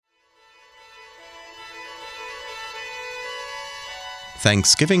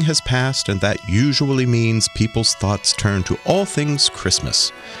Thanksgiving has passed, and that usually means people's thoughts turn to all things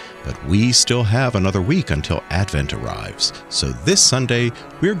Christmas. But we still have another week until Advent arrives, so this Sunday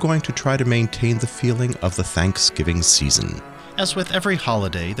we're going to try to maintain the feeling of the Thanksgiving season. As with every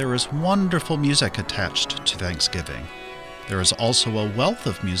holiday, there is wonderful music attached to Thanksgiving. There is also a wealth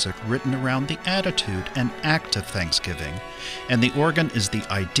of music written around the attitude and act of Thanksgiving, and the organ is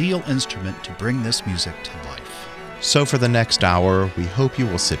the ideal instrument to bring this music to life. So for the next hour, we hope you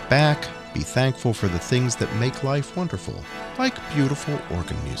will sit back, be thankful for the things that make life wonderful, like beautiful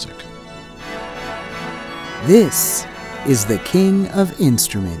organ music. This is the King of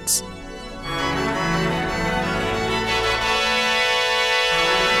Instruments.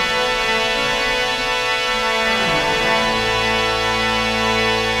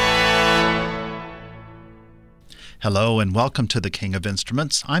 Hello and welcome to the King of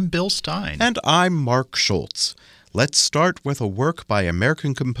Instruments. I'm Bill Stein. And I'm Mark Schultz. Let's start with a work by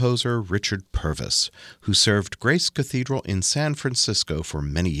American composer Richard Purvis, who served Grace Cathedral in San Francisco for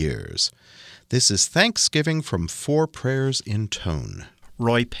many years. This is Thanksgiving from Four Prayers in Tone.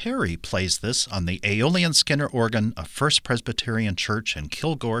 Roy Perry plays this on the Aeolian Skinner organ of First Presbyterian Church in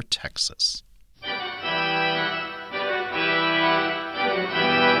Kilgore, Texas.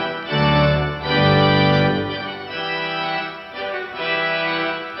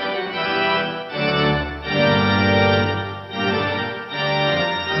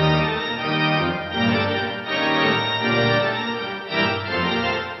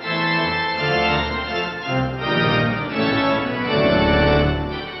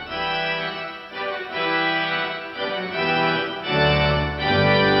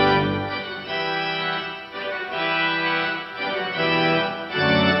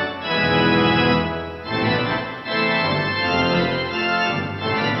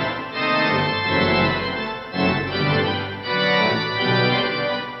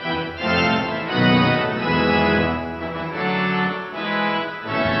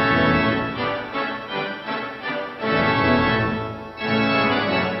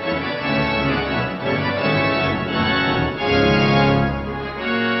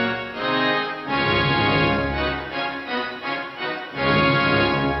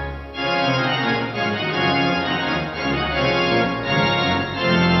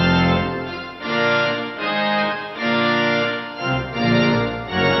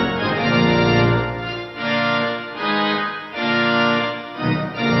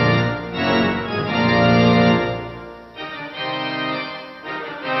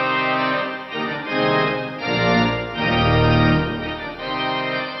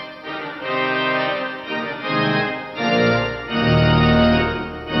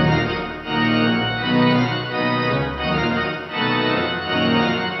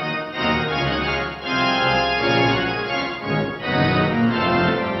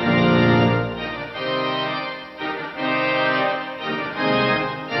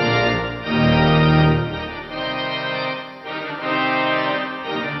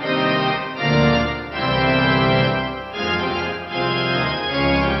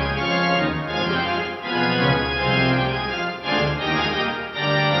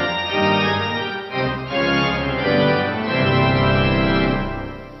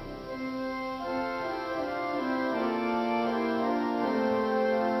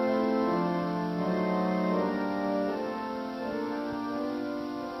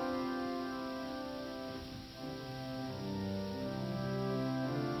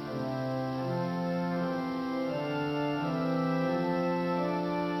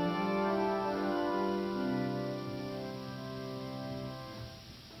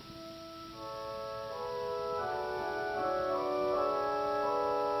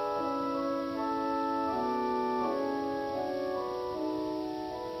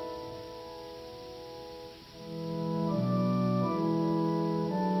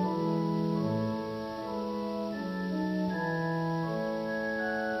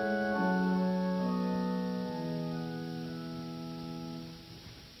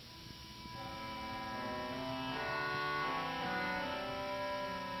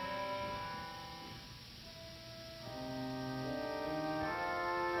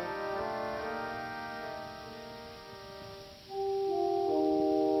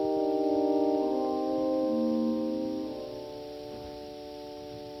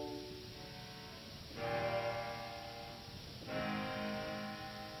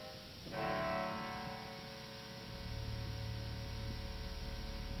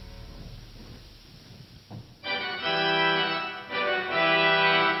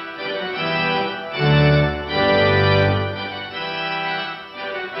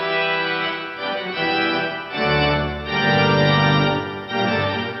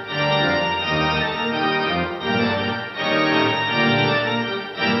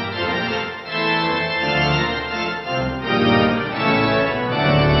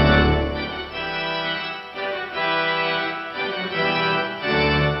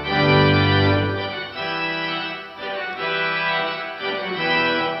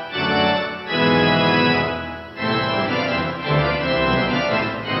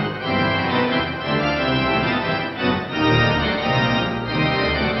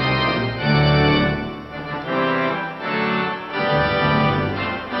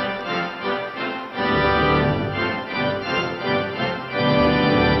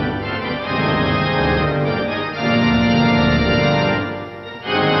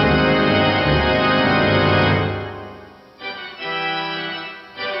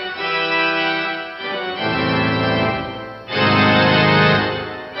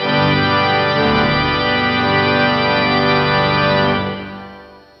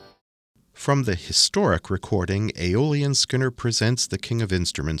 From the historic recording Aeolian Skinner Presents The King of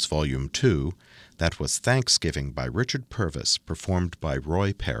Instruments, Volume 2, that was Thanksgiving by Richard Purvis, performed by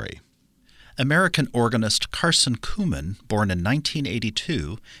Roy Perry. American organist Carson Kuhlman, born in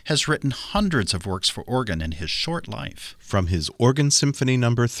 1982, has written hundreds of works for organ in his short life. From his Organ Symphony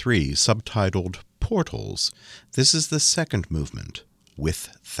No. 3, subtitled Portals, this is the second movement,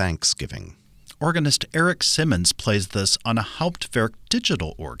 With Thanksgiving. Organist Eric Simmons plays this on a Hauptwerk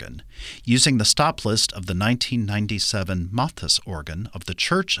digital organ, using the stop list of the 1997 Mathis organ of the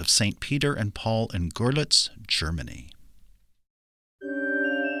Church of St. Peter and Paul in Görlitz, Germany.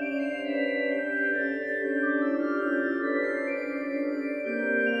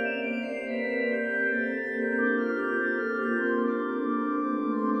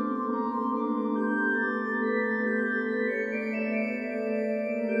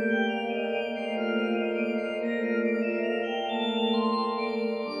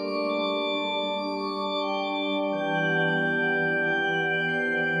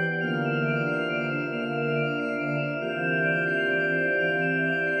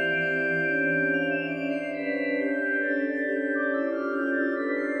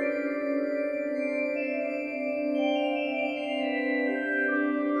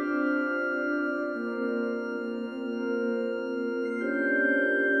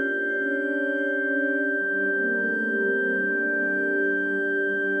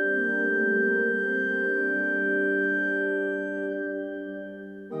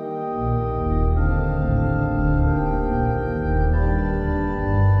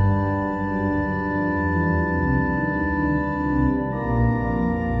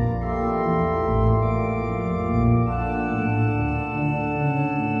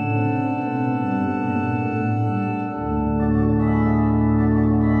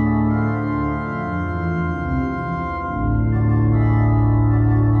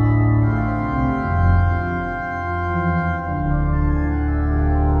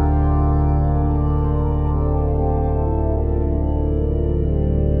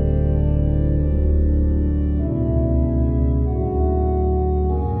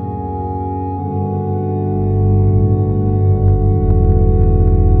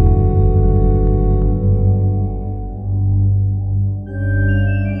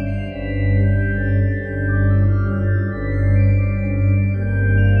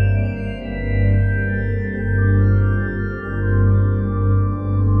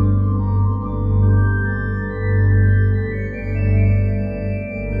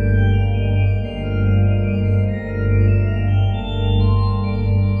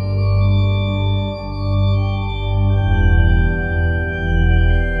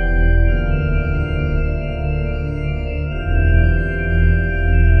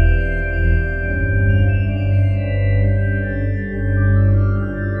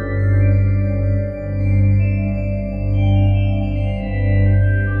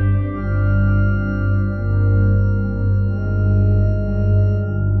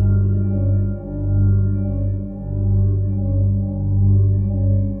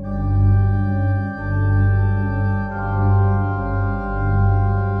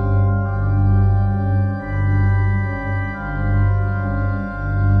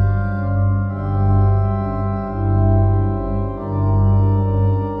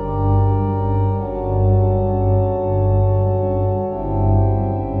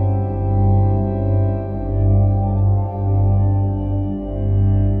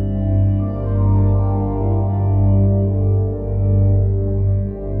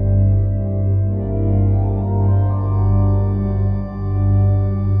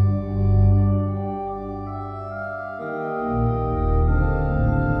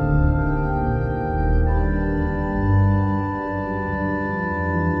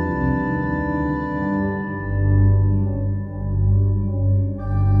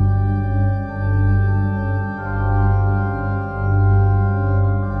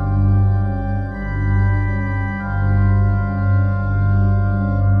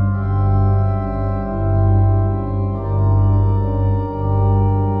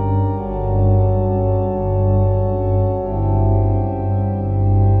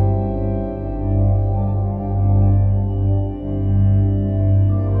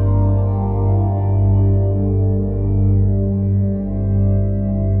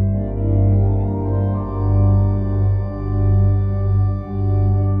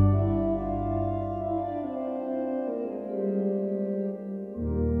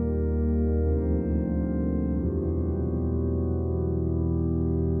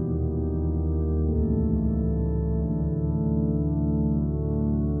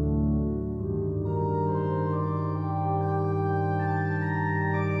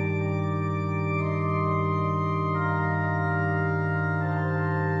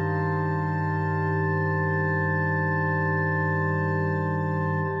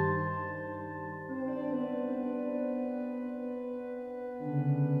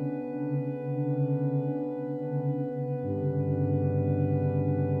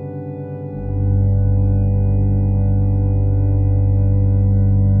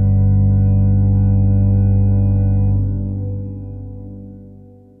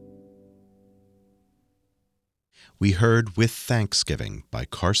 we heard With Thanksgiving by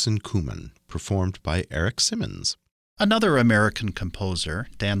Carson Kuhlman, performed by Eric Simmons. Another American composer,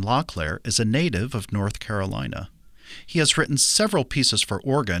 Dan Locklear, is a native of North Carolina. He has written several pieces for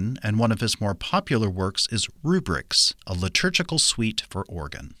organ, and one of his more popular works is Rubrics, a liturgical suite for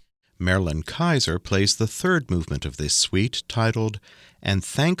organ. Marilyn Kaiser plays the third movement of this suite, titled And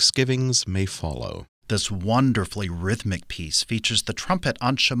Thanksgivings May Follow. This wonderfully rhythmic piece features the trumpet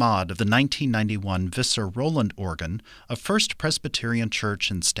enchantment of the 1991 Visser Roland organ of First Presbyterian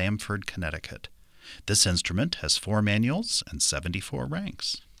Church in Stamford, Connecticut. This instrument has 4 manuals and 74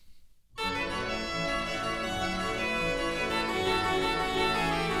 ranks.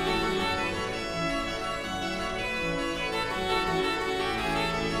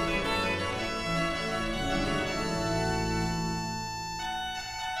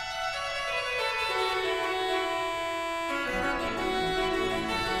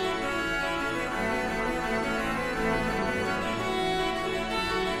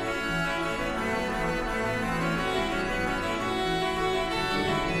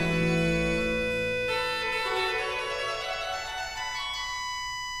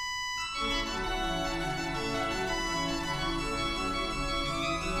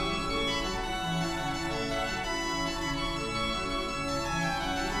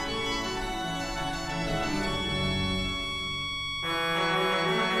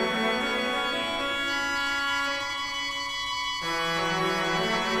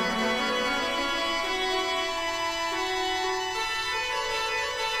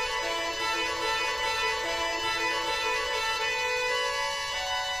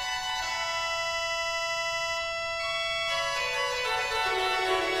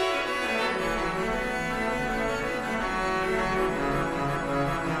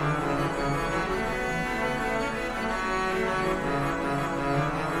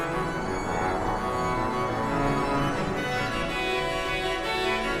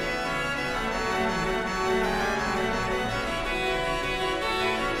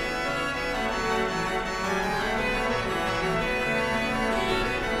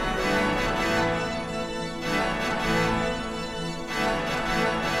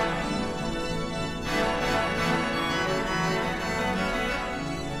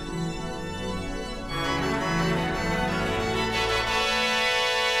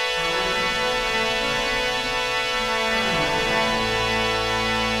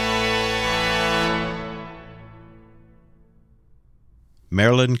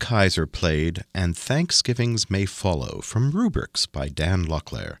 Marilyn Kaiser played And Thanksgivings May Follow from Rubrics by Dan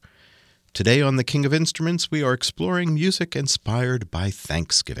Locklear. Today on The King of Instruments, we are exploring music inspired by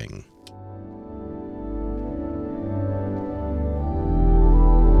Thanksgiving.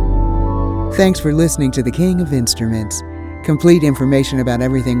 Thanks for listening to The King of Instruments. Complete information about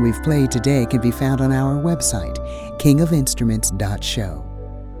everything we've played today can be found on our website, kingofinstruments.show.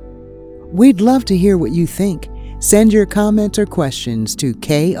 We'd love to hear what you think. Send your comments or questions to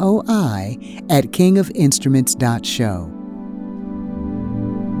koi@kingofinstruments.show.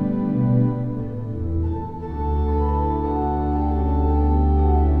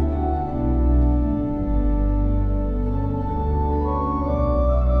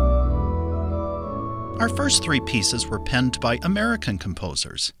 Our first 3 pieces were penned by American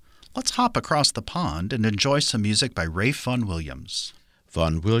composers. Let's hop across the pond and enjoy some music by Ralph Vaughan Williams.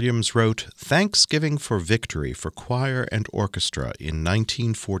 Vaughan Williams wrote Thanksgiving for Victory for choir and orchestra in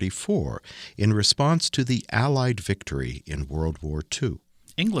 1944 in response to the Allied victory in World War II.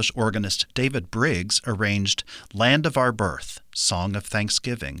 English organist David Briggs arranged Land of Our Birth, Song of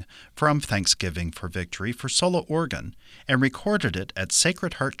Thanksgiving, from Thanksgiving for Victory for solo organ, and recorded it at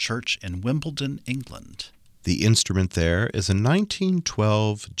Sacred Heart Church in Wimbledon, England. The instrument there is a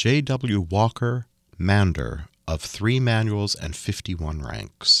 1912 J.W. Walker Mander of 3 manuals and 51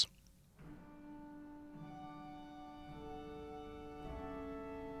 ranks.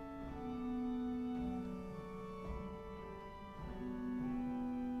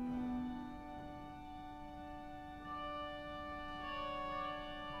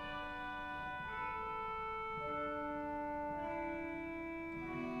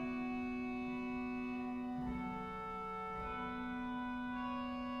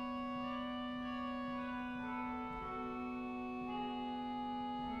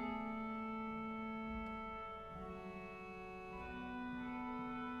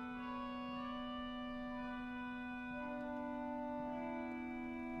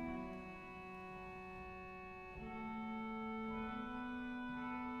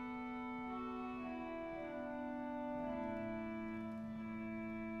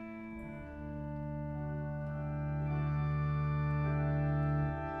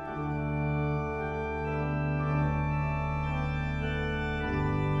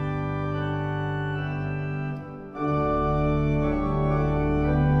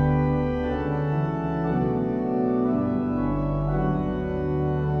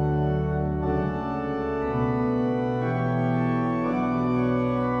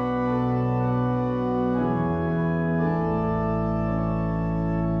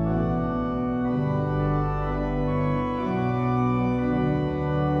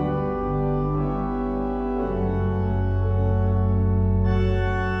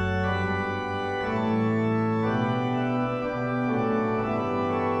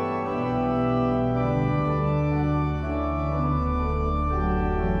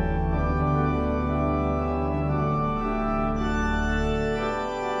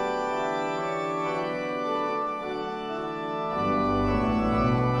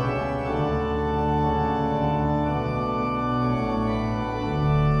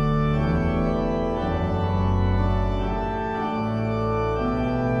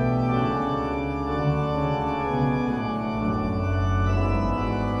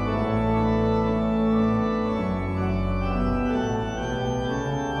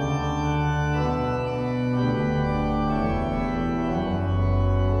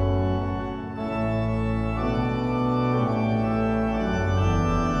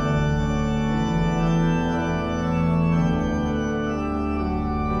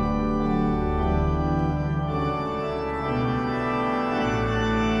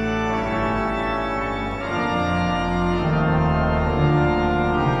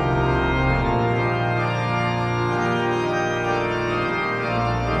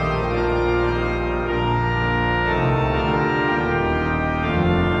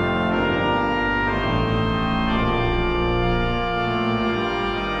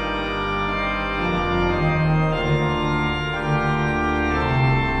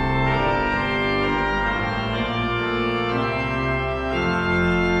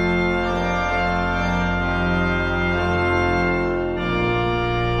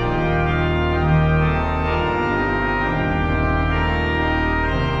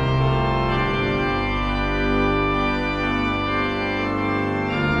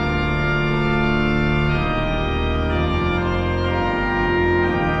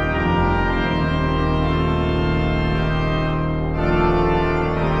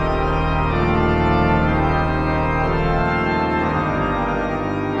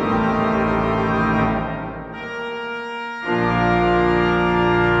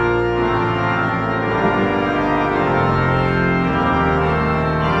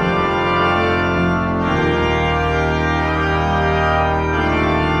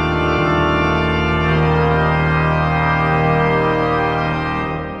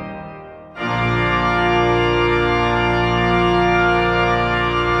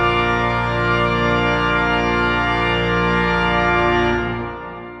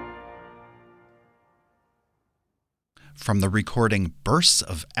 from the recording Bursts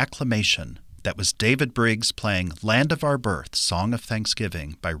of Acclamation. That was David Briggs playing Land of Our Birth, Song of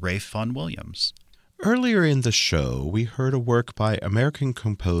Thanksgiving by Ralph Vaughan Williams. Earlier in the show, we heard a work by American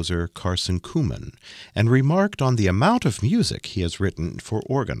composer Carson Kuhlman and remarked on the amount of music he has written for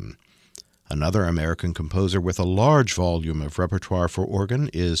organ. Another American composer with a large volume of repertoire for organ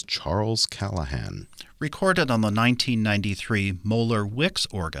is Charles Callahan. Recorded on the 1993 Moeller Wicks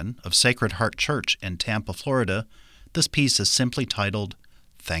organ of Sacred Heart Church in Tampa, Florida, this piece is simply titled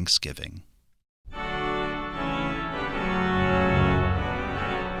Thanksgiving.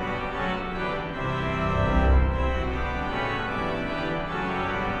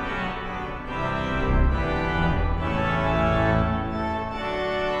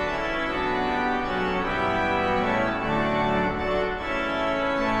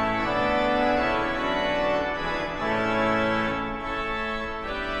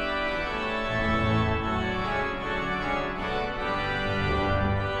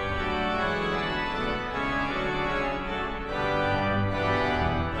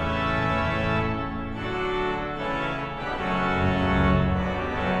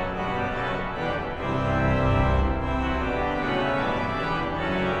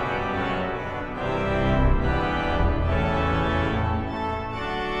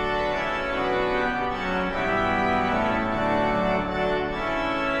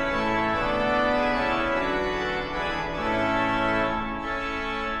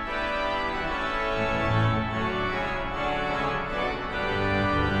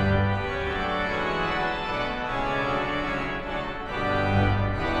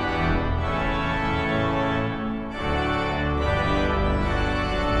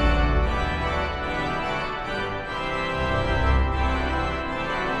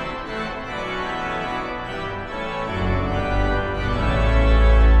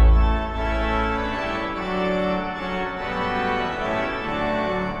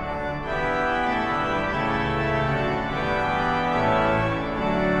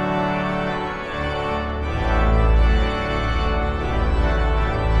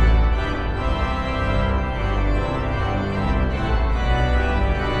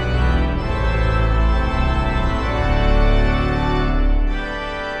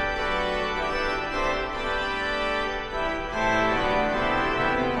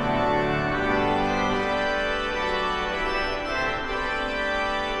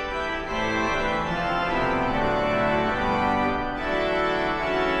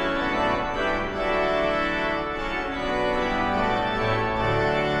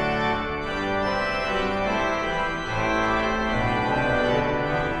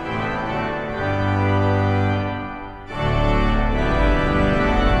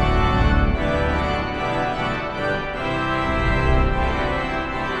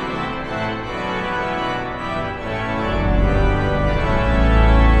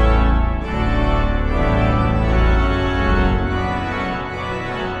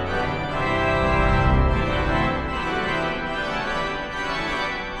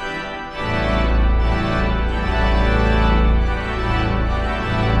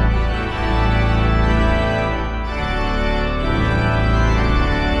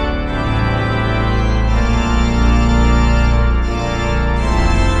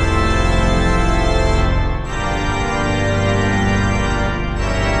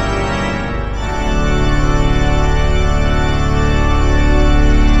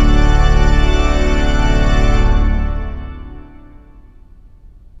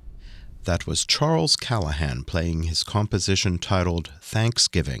 That was Charles Callahan playing his composition titled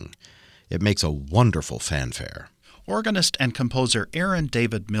Thanksgiving. It makes a wonderful fanfare. Organist and composer Aaron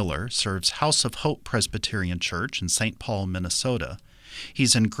David Miller serves House of Hope Presbyterian Church in St. Paul, Minnesota.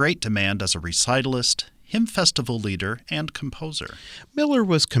 He's in great demand as a recitalist, hymn festival leader, and composer. Miller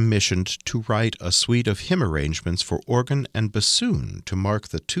was commissioned to write a suite of hymn arrangements for organ and bassoon to mark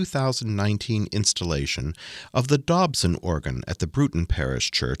the 2019 installation of the Dobson organ at the Bruton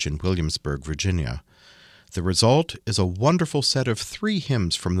Parish Church in Williamsburg, Virginia. The result is a wonderful set of 3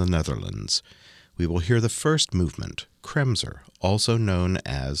 hymns from the Netherlands. We will hear the first movement, Kremser, also known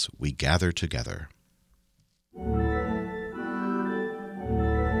as We Gather Together.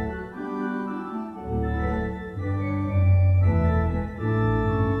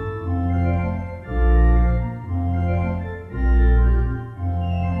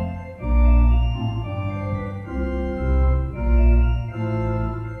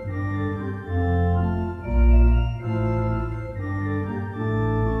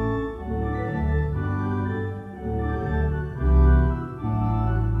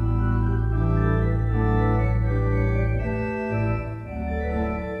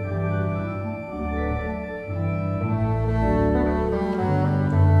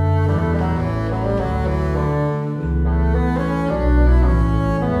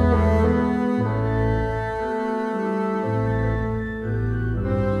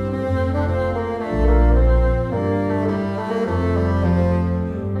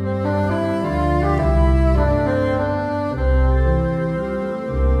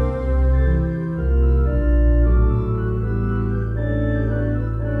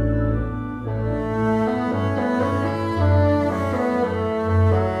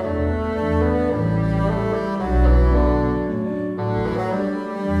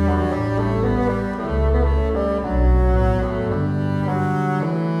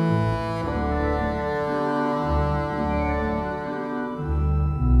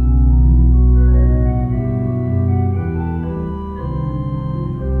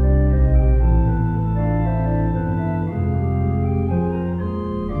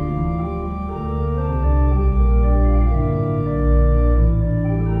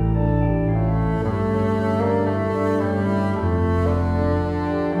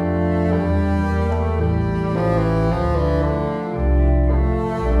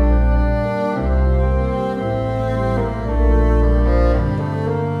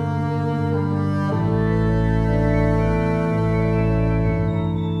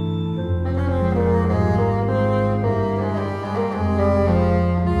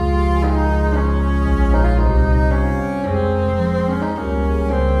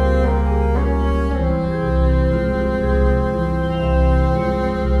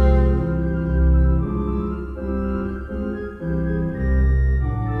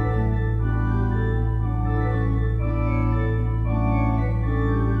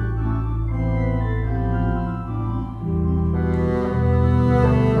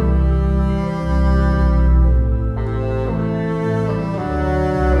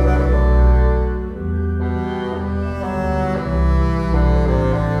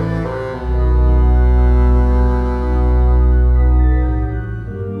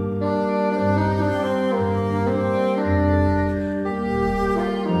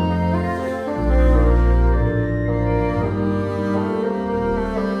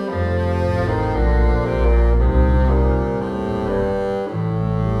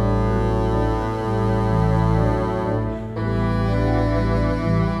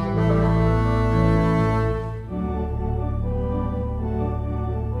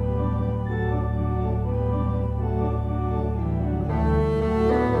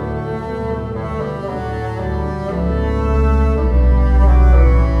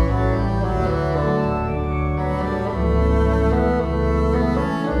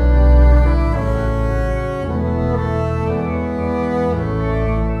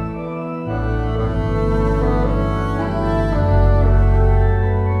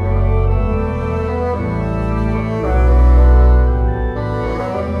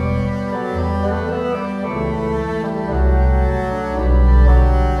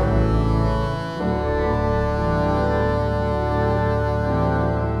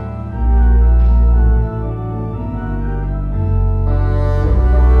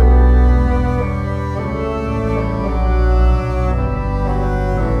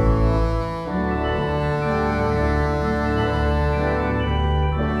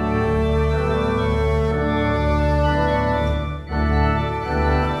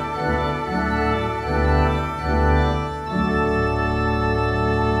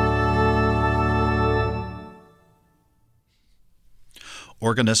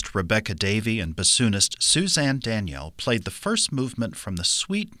 Organist Rebecca Davy and bassoonist Suzanne Danielle played the first movement from the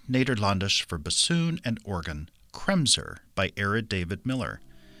Suite Nederlandisch for bassoon and organ, Kremser, by Arid David Miller.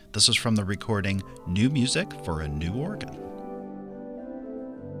 This is from the recording New Music for a New Organ.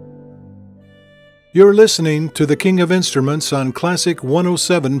 You're listening to the King of Instruments on Classic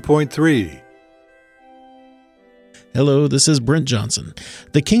 107.3. Hello, this is Brent Johnson.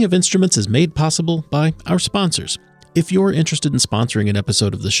 The King of Instruments is made possible by our sponsors. If you're interested in sponsoring an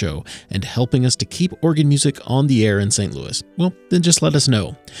episode of the show and helping us to keep organ music on the air in St. Louis, well, then just let us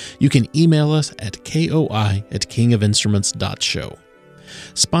know. You can email us at koi@kingofinstruments.show.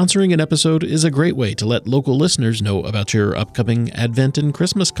 Sponsoring an episode is a great way to let local listeners know about your upcoming Advent and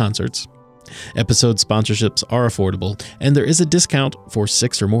Christmas concerts. Episode sponsorships are affordable, and there is a discount for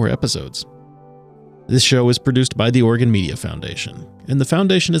 6 or more episodes. This show is produced by the Organ Media Foundation, and the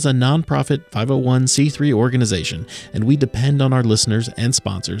foundation is a nonprofit 501c3 organization, and we depend on our listeners and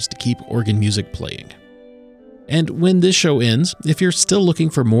sponsors to keep organ music playing. And when this show ends, if you're still looking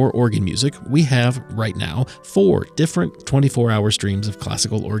for more organ music, we have, right now, 4 different 24-hour streams of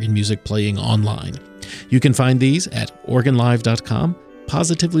classical organ music playing online. You can find these at organlive.com,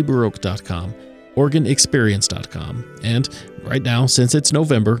 positivelybaroque.com, organexperience.com, and right now, since it's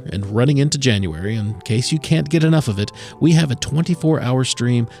November and running into January, in case you can't get enough of it, we have a 24-hour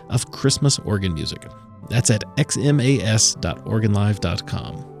stream of Christmas organ music. That's at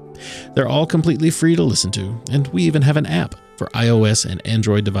xmas.organlive.com. They're all completely free to listen to, and we even have an app for iOS and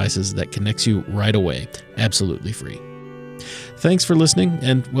Android devices that connects you right away, absolutely free. Thanks for listening,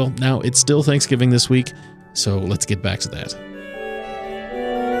 and well, now it's still Thanksgiving this week, so let's get back to that.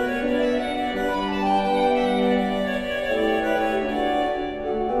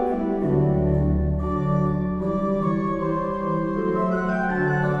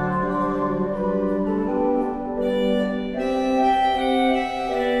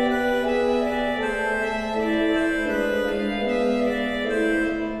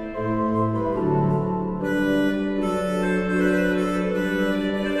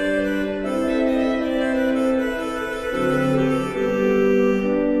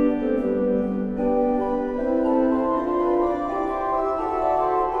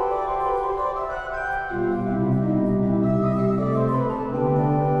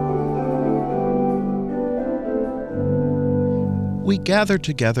 We Gather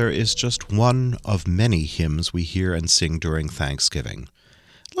Together is just one of many hymns we hear and sing during Thanksgiving.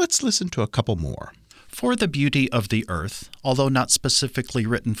 Let's listen to a couple more. For the Beauty of the Earth, although not specifically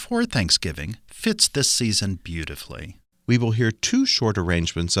written for Thanksgiving, fits this season beautifully. We will hear 2 short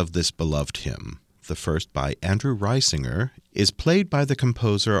arrangements of this beloved hymn. The first, by Andrew Reisinger, is played by the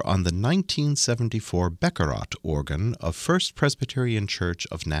composer on the 1974 Baccarat organ of First Presbyterian Church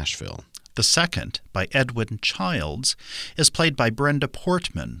of Nashville. The second, by Edwin Childs, is played by Brenda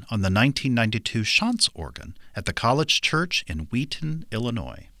Portman on the 1992 Chantz organ at the College Church in Wheaton,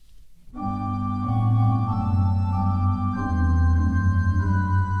 Illinois.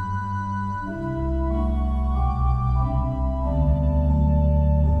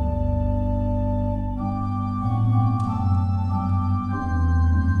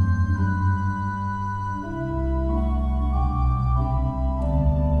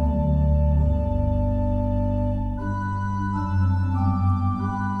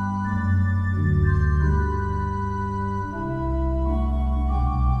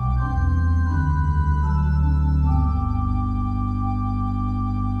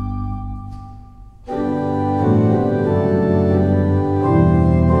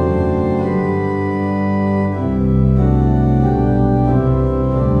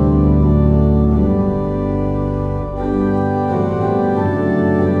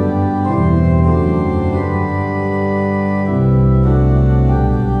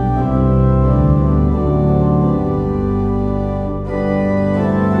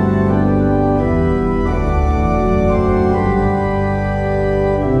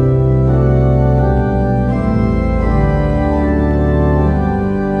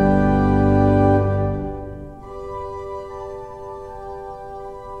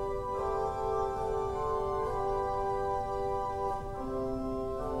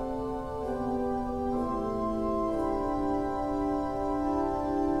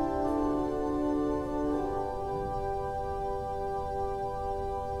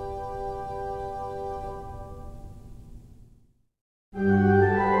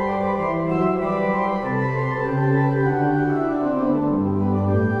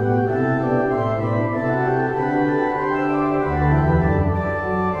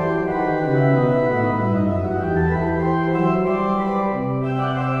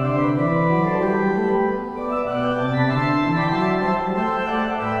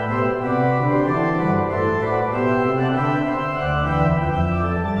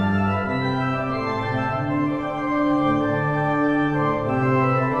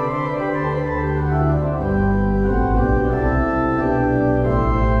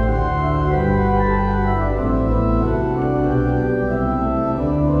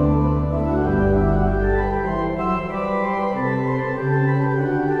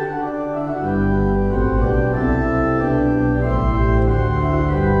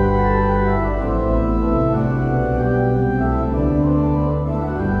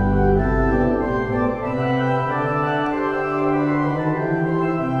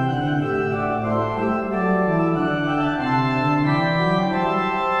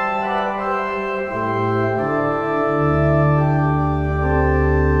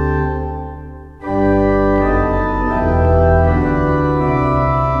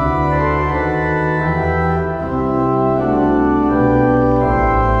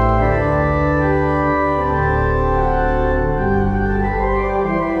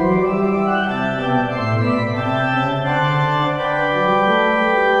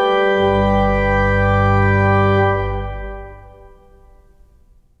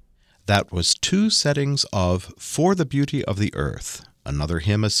 That was 2 settings of For the Beauty of the Earth. Another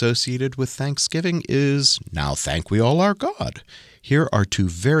hymn associated with Thanksgiving is Now Thank We All Our God. Here are 2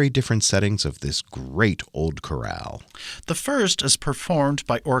 very different settings of this great old chorale. The first is performed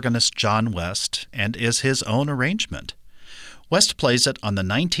by organist John West and is his own arrangement. West plays it on the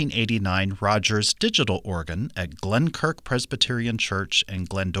 1989 Rogers digital organ at Glenkirk Presbyterian Church in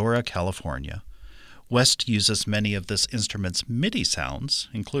Glendora, California. West uses many of this instrument's MIDI sounds,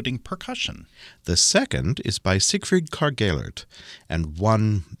 including percussion. The second is by Siegfried Karg-Elert, and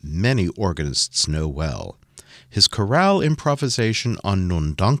one many organists know well. His chorale improvisation on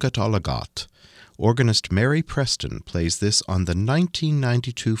Nun danket alle Gott. Organist Mary Preston plays this on the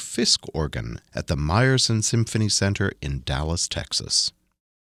 1992 Fisk organ at the Meyerson Symphony Center in Dallas, Texas.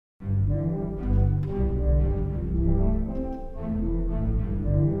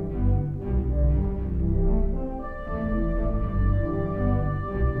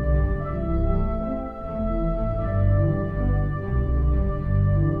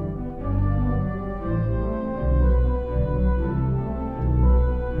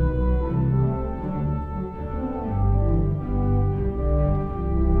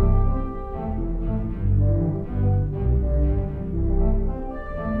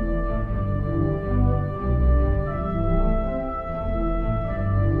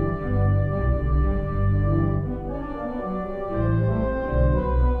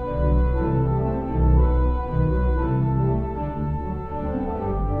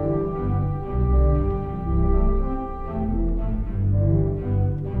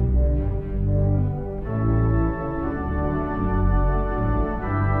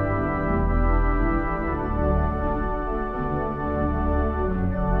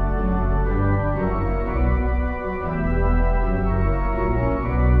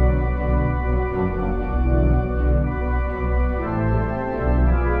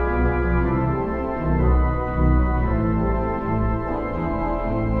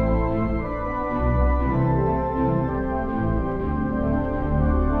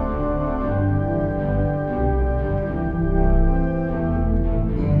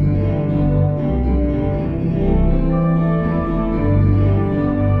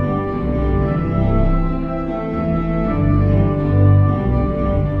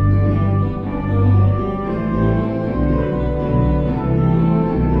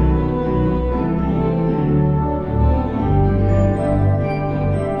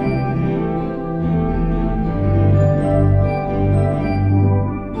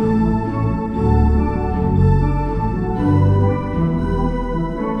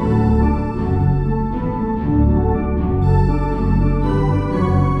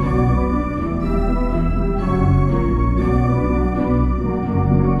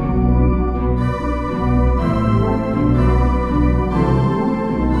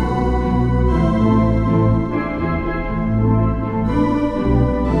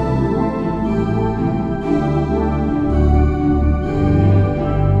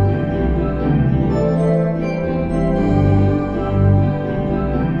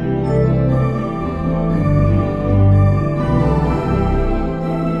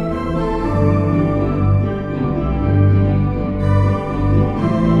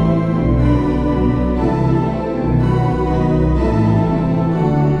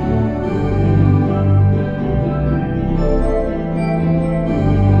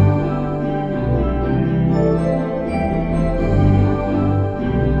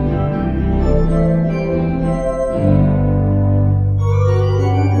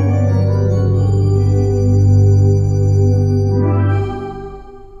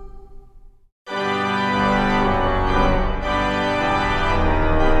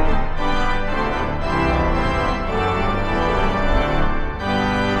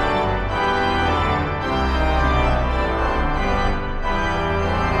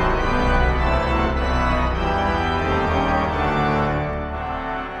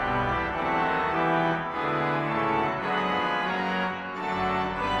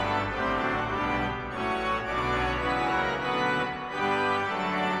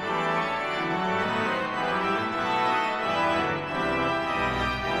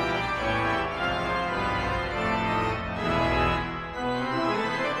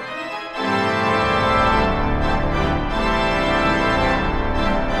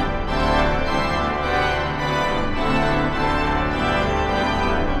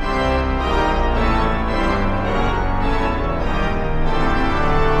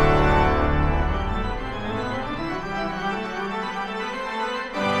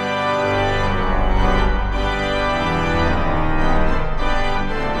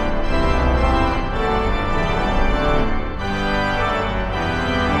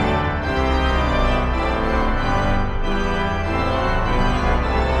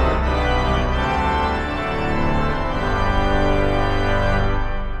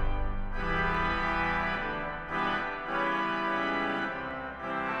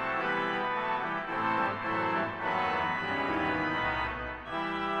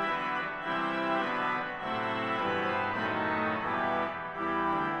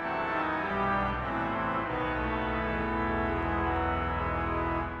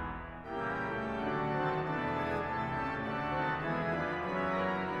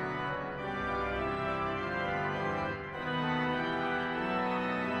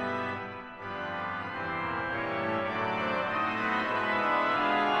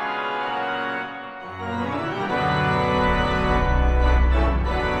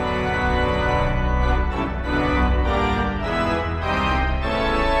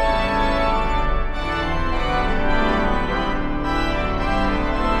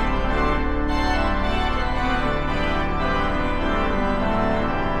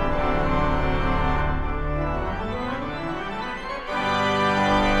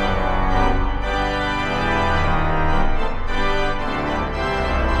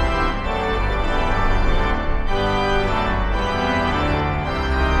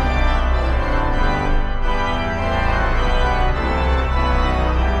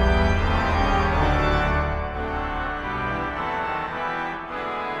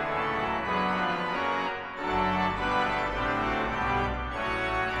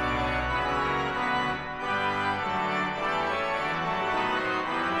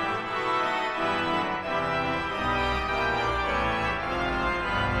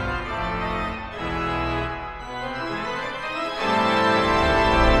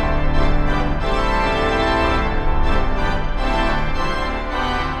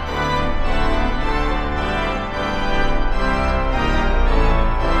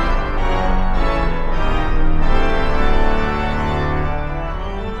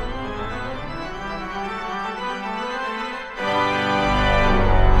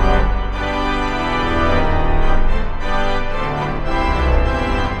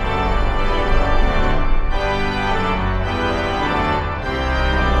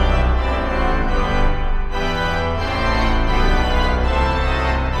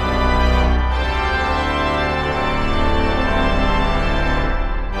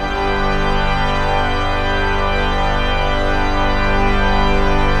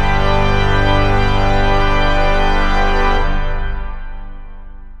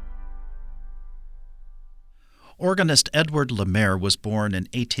 Organist Edward Lemaire was born in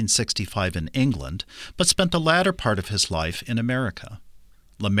 1865 in England, but spent the latter part of his life in America.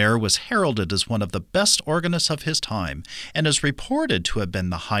 Lemaire was heralded as one of the best organists of his time and is reported to have been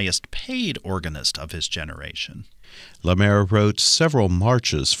the highest-paid organist of his generation. Lemaire wrote several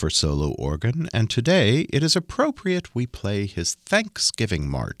marches for solo organ, and today it is appropriate we play his Thanksgiving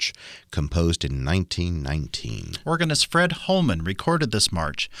March, composed in 1919. Organist Fred Holman recorded this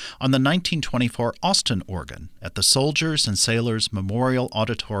march on the 1924 Austin organ at the Soldiers and Sailors Memorial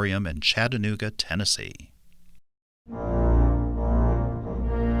Auditorium in Chattanooga, Tennessee.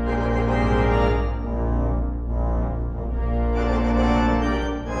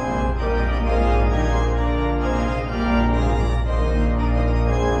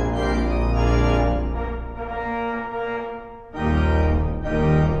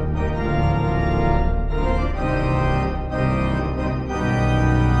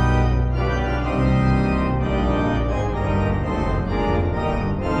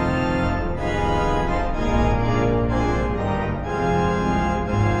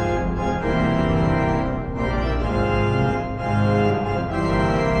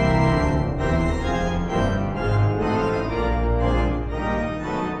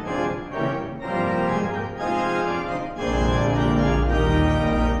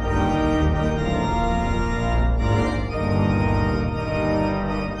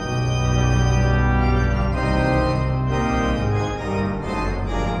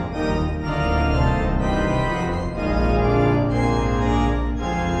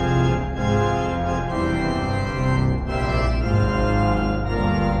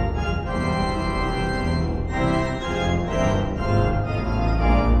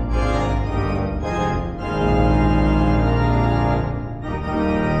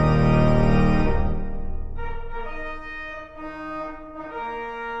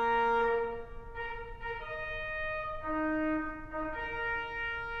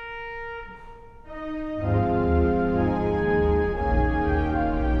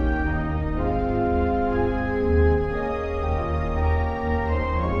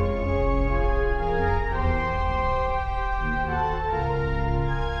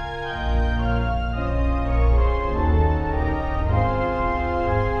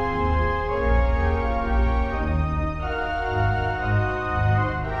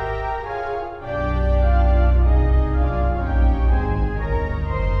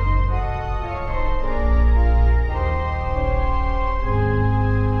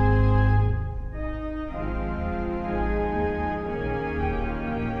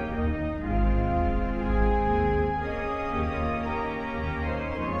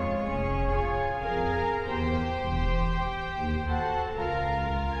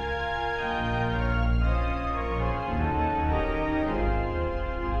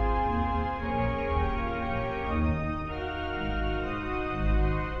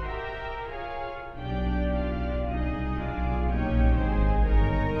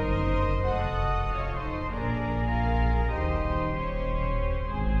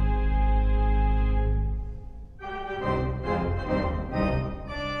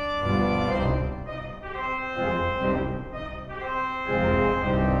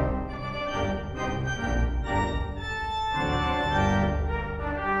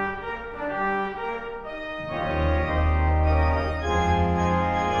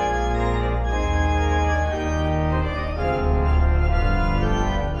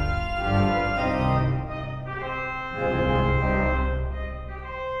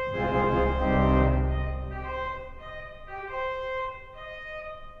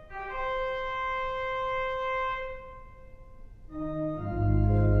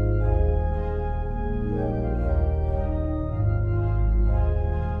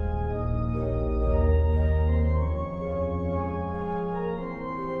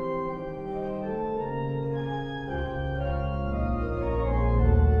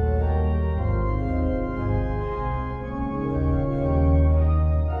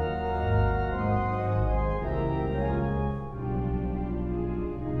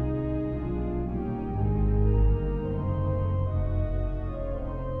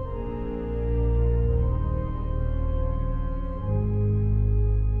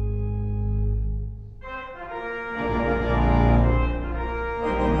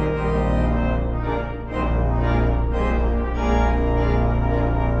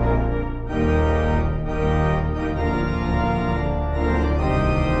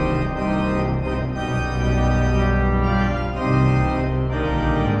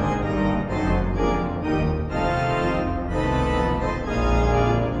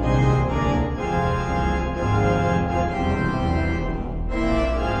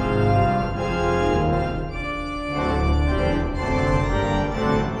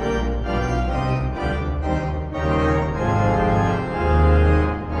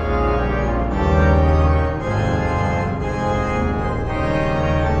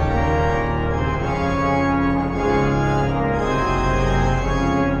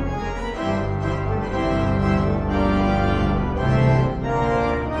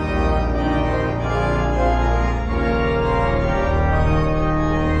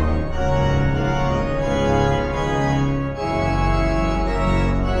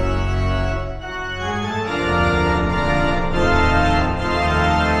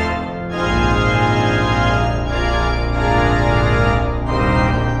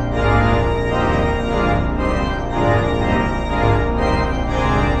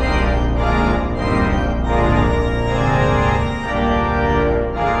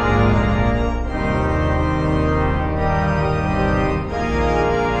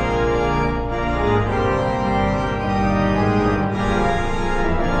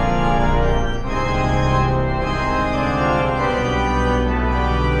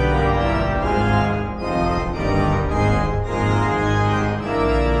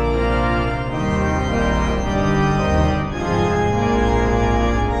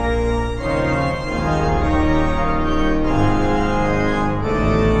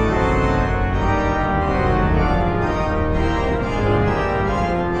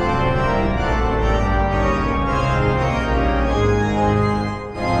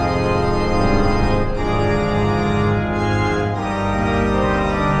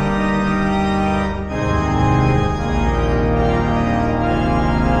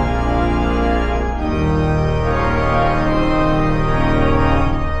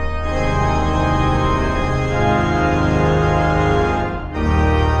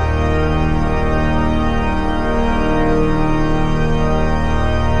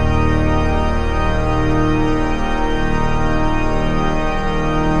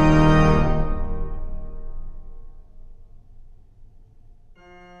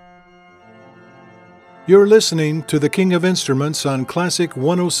 You're listening to the King of Instruments on Classic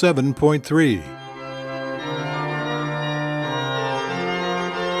 107.3.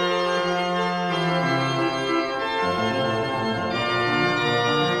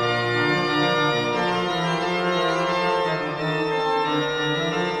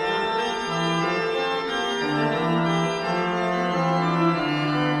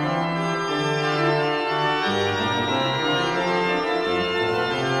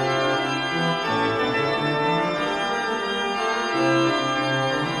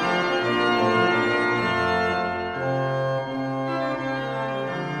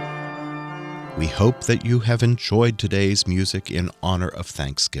 We hope that you have enjoyed today's music in honor of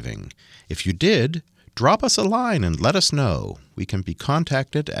Thanksgiving. If you did, drop us a line and let us know. We can be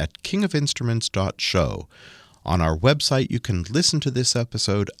contacted at kingofinstruments.show. On our website, you can listen to this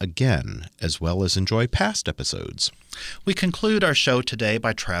episode again, as well as enjoy past episodes. We conclude our show today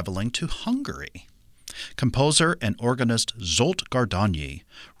by traveling to Hungary. Composer and organist Zsolt Gardonyi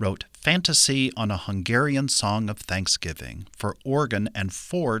wrote Fantasy on a Hungarian Song of Thanksgiving for organ and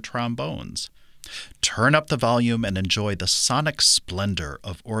 4 trombones. Turn up the volume and enjoy the sonic splendor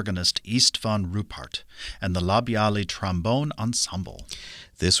of organist István Rupert and the Labiali Trombone Ensemble.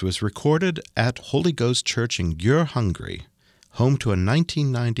 This was recorded at Holy Ghost Church in Győr, Hungary, home to a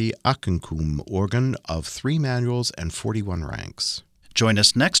 1990 Akenkum organ of 3 manuals and 41 ranks. Join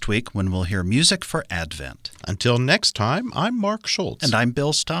us next week when we'll hear music for Advent. Until next time, I'm Mark Schultz. And I'm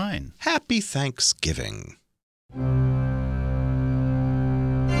Bill Stein. Happy Thanksgiving.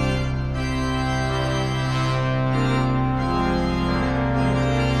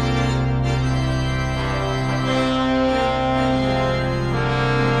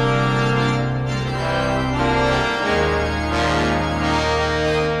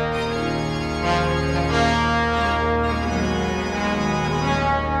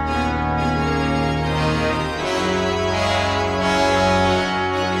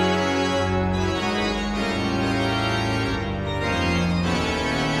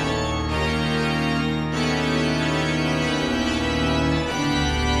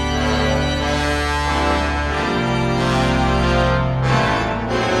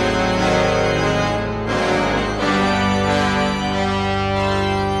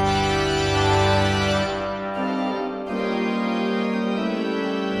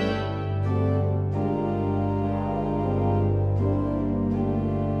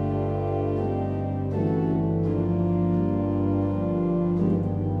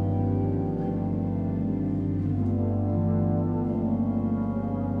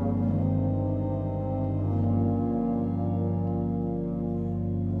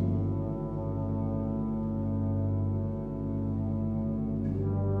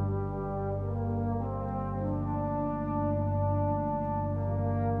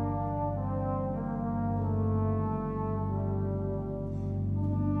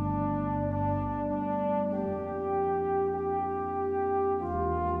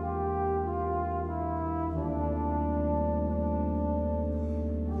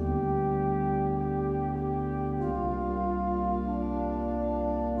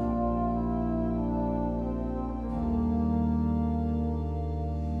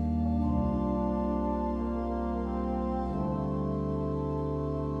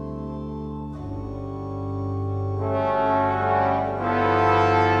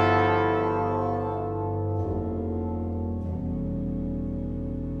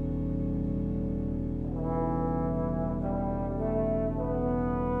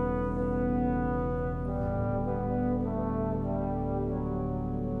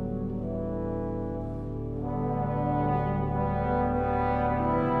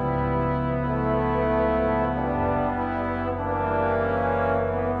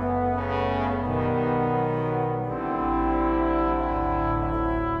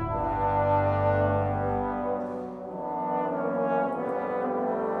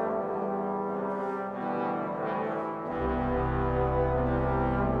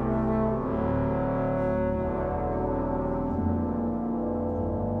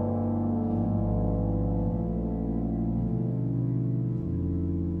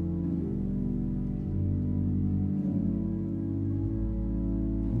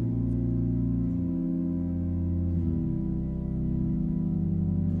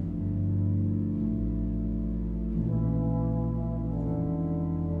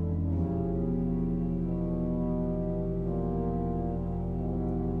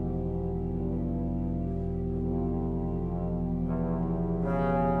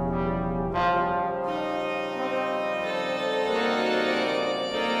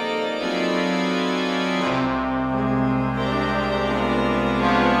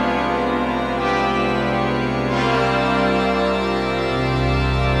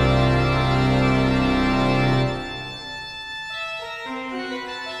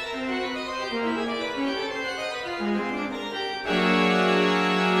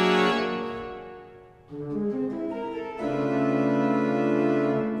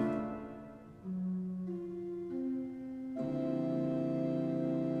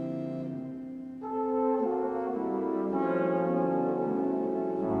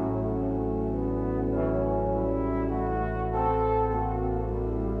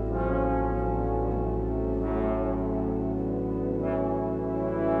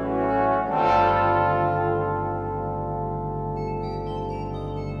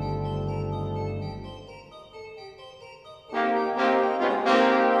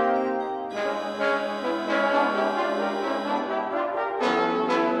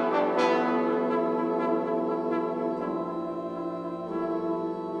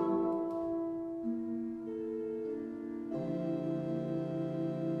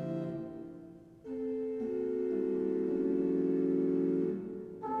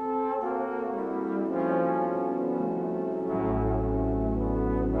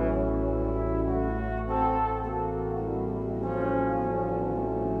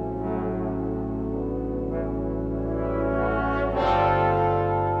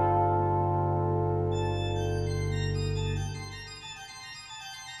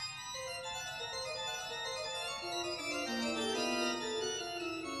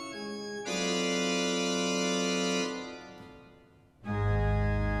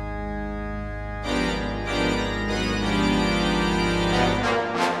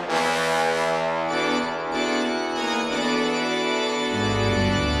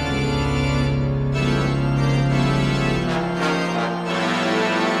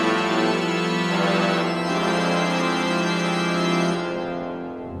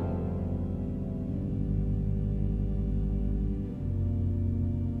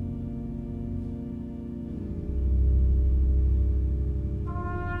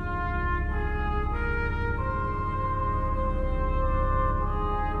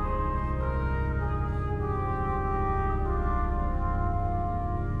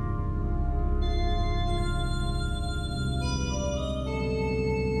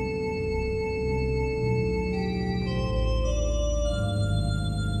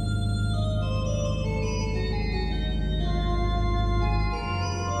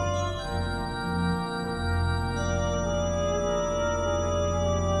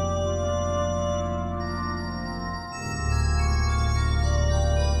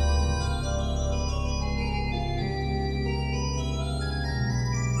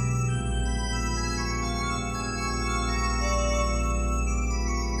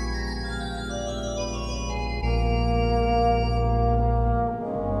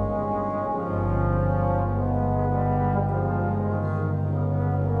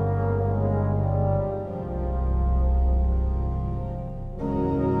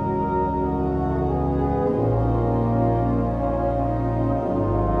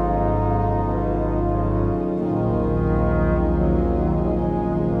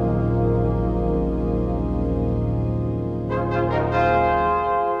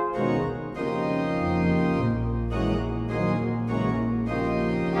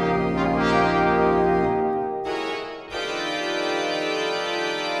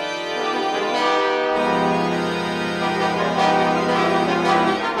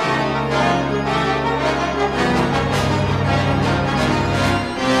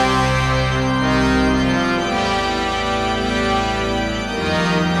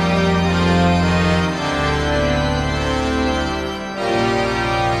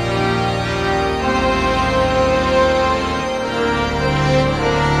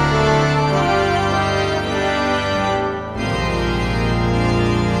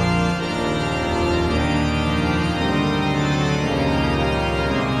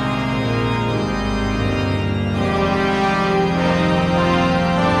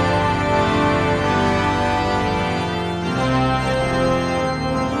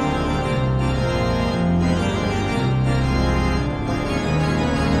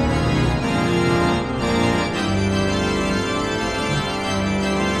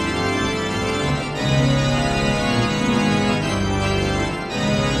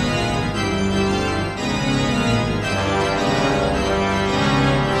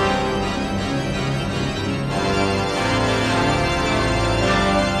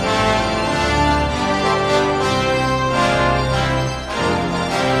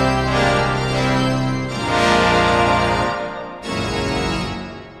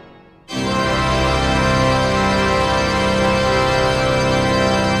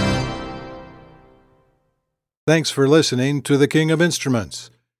 Thanks for listening to the King of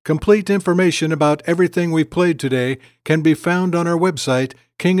Instruments. Complete information about everything we played today can be found on our website,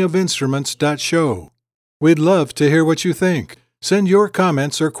 kingofinstruments.show. We'd love to hear what you think. Send your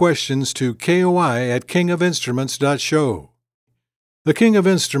comments or questions to koi@kingofinstruments.show. The King of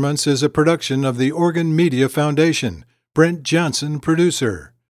Instruments is a production of the Organ Media Foundation. Brent Johnson,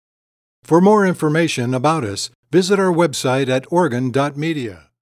 producer. For more information about us, visit our website at organ.media.